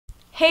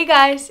Hey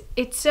guys,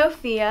 it's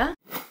Sophia.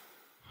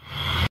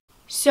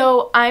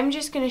 So I'm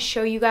just going to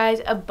show you guys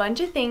a bunch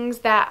of things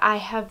that I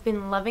have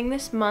been loving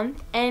this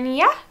month, and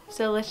yeah,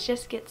 so let's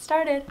just get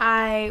started.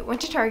 I went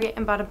to Target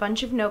and bought a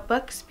bunch of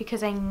notebooks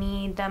because I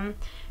need them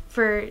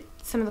for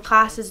some of the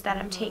classes that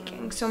I'm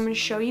taking. So I'm going to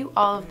show you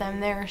all of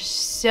them. They're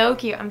so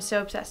cute. I'm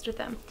so obsessed with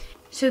them.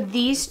 So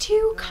these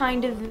two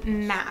kind of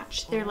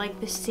match. They're like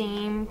the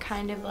same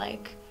kind of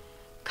like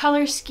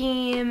color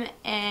scheme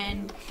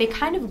and they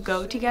kind of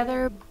go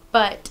together,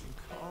 but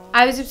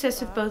I was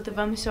obsessed with both of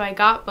them, so I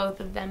got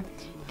both of them.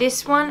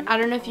 This one, I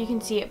don't know if you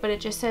can see it, but it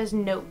just says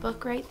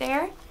notebook right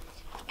there.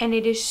 And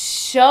it is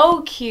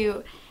so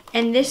cute.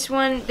 And this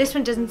one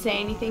doesn't say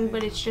anything,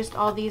 but it's just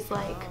all these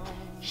like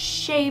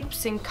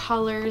shapes and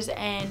colors,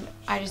 and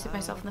I just hit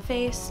myself in the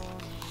face.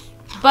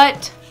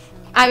 But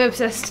I'm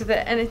obsessed with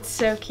it and it's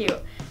so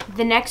cute.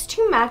 The next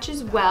two match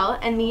as well,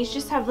 and these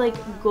just have like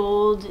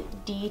gold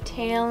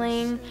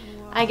detailing,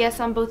 I guess,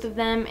 on both of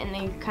them, and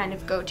they kind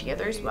of go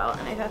together as well,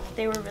 and I thought that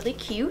they were really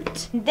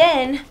cute.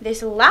 Then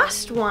this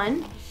last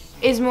one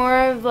is more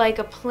of like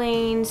a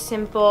plain,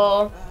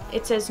 simple,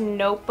 it says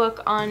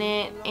notebook on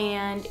it,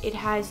 and it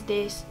has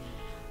this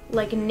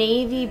like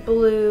navy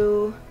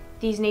blue,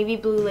 these navy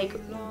blue like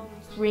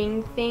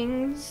ring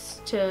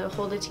things to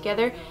hold it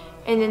together,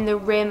 and then the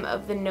rim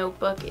of the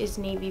notebook is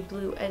navy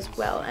blue as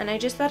well, and I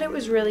just thought it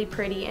was really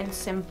pretty and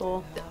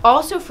simple.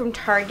 Also from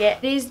Target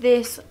is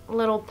this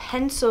little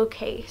pencil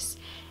case,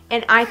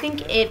 and I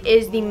think it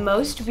is the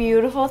most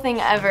beautiful thing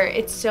ever.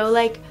 It's so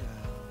like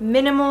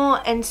minimal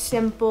and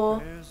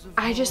simple.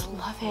 I just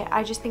love it.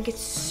 I just think it's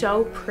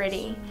so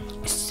pretty.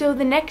 So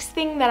the next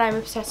thing that I'm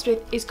obsessed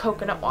with is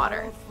coconut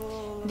water.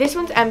 This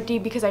one's empty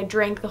because I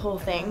drank the whole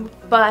thing,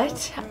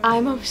 but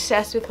I'm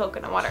obsessed with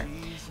coconut water.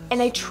 And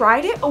I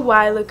tried it a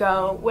while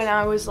ago when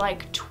I was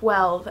like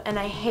 12 and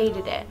I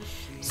hated it.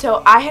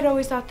 So I had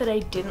always thought that I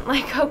didn't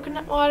like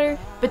coconut water,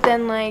 but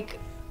then like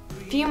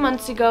a few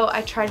months ago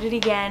I tried it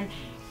again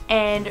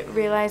and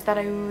realized that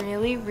I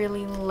really,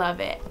 really love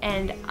it,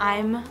 and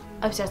I'm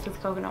obsessed with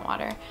coconut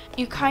water.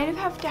 You kind of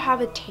have to have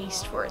a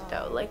taste for it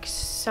though. Like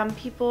some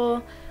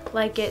people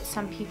like it,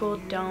 some people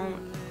don't,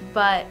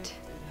 but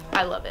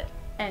I love it.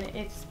 And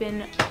it's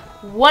been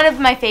one of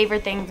my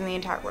favorite things in the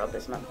entire world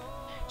this month.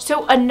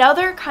 So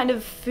another kind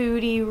of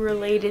foodie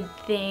related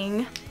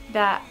thing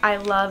that I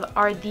love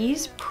are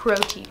these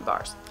protein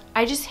bars.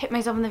 I just hit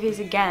myself in the face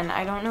again.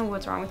 I don't know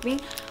what's wrong with me,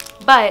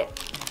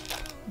 but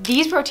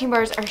these protein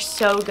bars are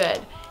so good.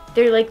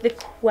 They're like the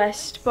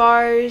Quest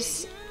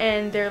bars,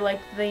 and they're like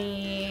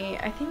the,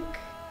 I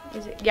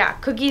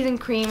think, cookies and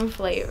cream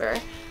flavor.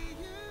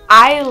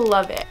 I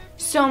love it.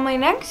 So my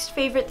next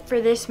favorite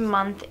for this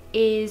month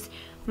is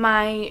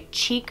my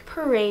Cheek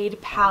Parade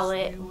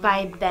palette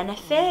by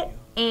Benefit,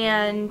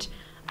 and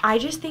I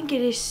just think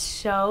it is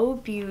so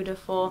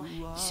beautiful.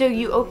 So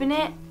you open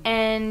it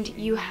and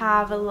you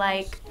have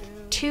like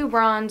two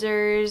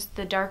bronzers,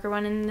 the darker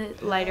one and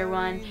the lighter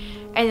one,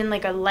 and then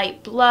like a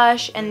light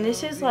blush, and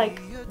this is like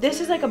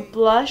a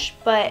blush,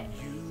 but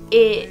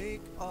it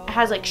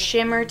has like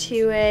shimmer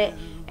to it,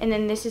 and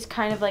then this is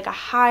kind of like a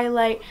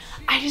highlight.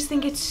 I just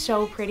think it's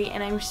so pretty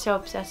and I'm so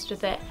obsessed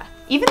with it.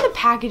 Even the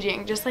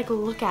packaging, just like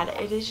look at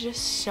it, it is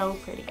just so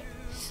pretty.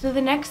 So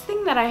the next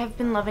thing that I have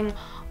been loving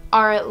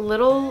are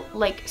little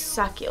like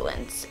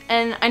succulents,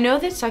 and I know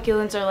that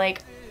succulents are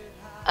like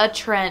a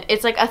trend,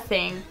 it's like a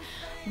thing,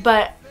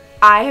 but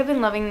I have been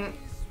loving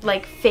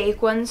like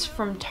fake ones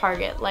from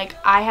Target. Like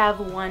I have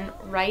one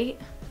right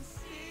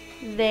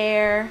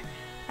there,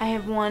 I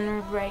have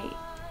one right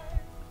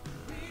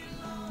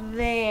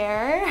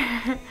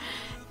there,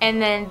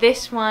 and then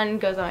this one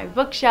goes on my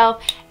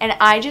bookshelf, and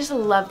I just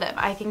love them.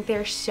 I think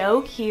they're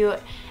so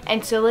cute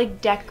and so like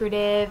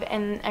decorative,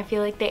 and I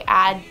feel like they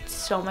add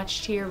so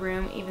much to your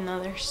room even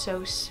though they're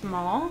so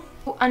small.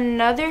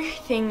 Another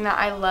thing that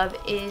I love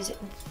is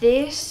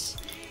this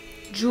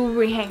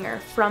jewelry hanger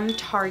from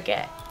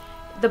Target.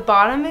 The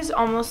bottom is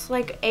almost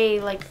like a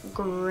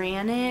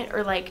granite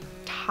or like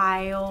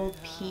tile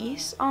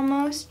piece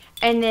almost,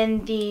 and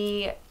then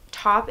the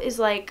top is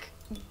like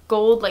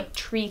gold like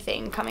tree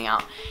thing coming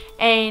out,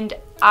 and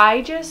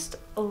I just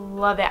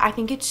love it. I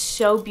think it's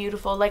so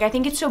beautiful. Like I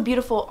think it's so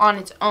beautiful on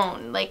its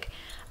own. Like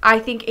I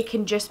think it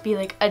can just be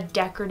like a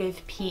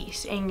decorative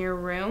piece in your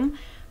room,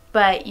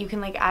 but you can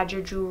like add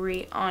your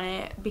jewelry on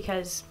it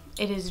because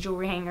it is a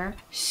jewelry hanger.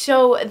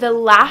 So the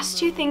last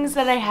two things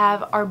that I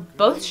have are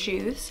both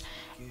shoes,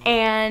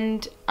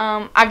 and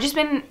I've just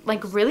been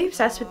like really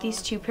obsessed with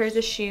these two pairs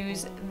of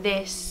shoes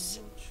this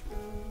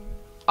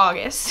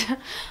August.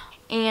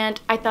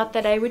 And I thought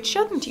that I would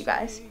show them to you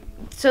guys.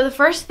 So the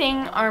first thing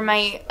are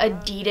my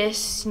Adidas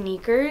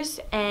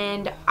sneakers,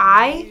 and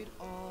I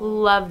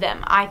love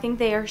them. I think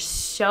they are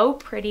so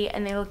pretty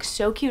and they look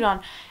so cute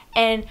on.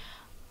 And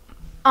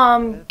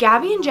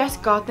Gabby and Jess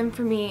got them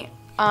for me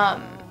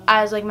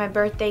as like my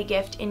birthday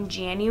gift in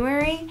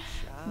January,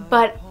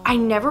 but I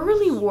never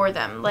really wore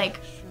them. Like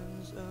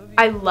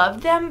I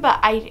loved them, but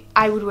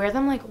I would wear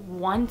them like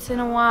once in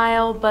a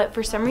while, but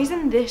for some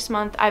reason this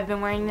month I've been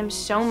wearing them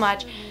so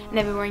much, and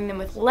I've been wearing them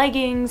with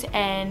leggings,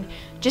 and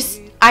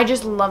I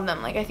just love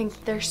them. Like, I think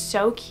that they're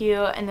so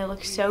cute and they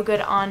look so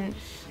good on,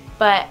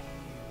 but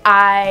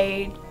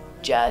I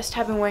just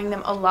have been wearing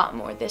them a lot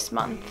more this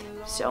month.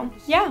 So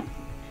yeah.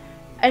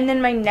 And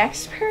then my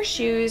next pair of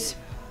shoes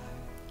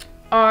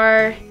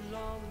are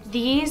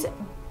these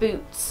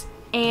boots,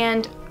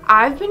 and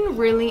I've been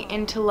really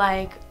into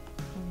like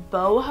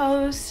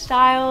boho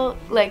style,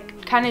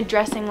 like kind of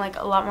dressing like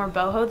a lot more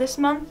boho this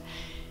month.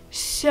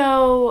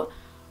 So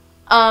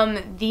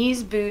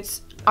these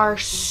boots are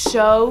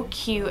so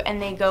cute,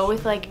 and they go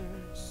with like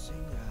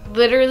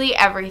literally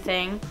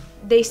everything.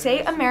 They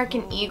say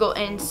American Eagle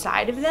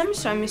inside of them,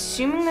 so I'm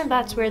assuming that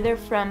that's where they're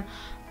from,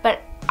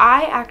 but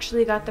I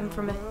actually got them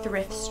from a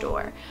thrift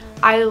store.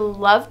 I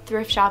love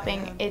thrift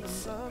shopping.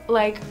 It's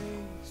like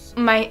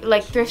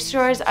thrift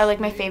stores are like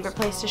my favorite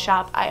place to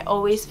shop. I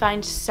always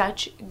find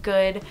such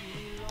good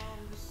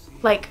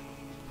like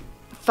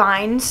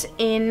finds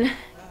in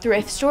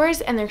thrift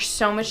stores, and they're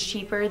so much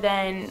cheaper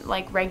than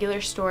like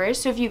regular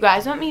stores. So if you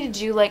guys want me to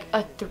do like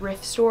a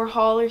thrift store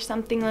haul or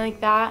something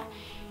like that,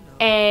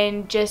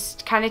 and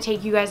just kind of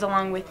take you guys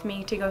along with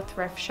me to go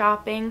thrift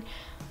shopping,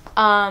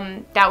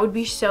 that would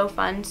be so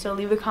fun. So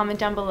leave a comment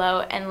down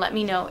below and let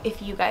me know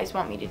if you guys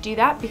want me to do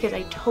that, because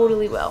I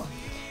totally will.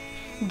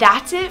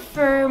 That's it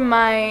for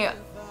my,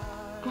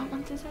 what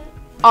month is it?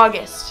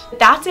 August.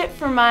 That's it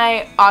for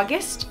my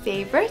August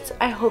favorites.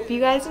 I hope you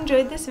guys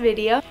enjoyed this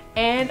video,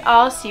 and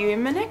I'll see you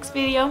in my next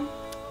video.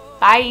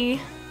 Bye!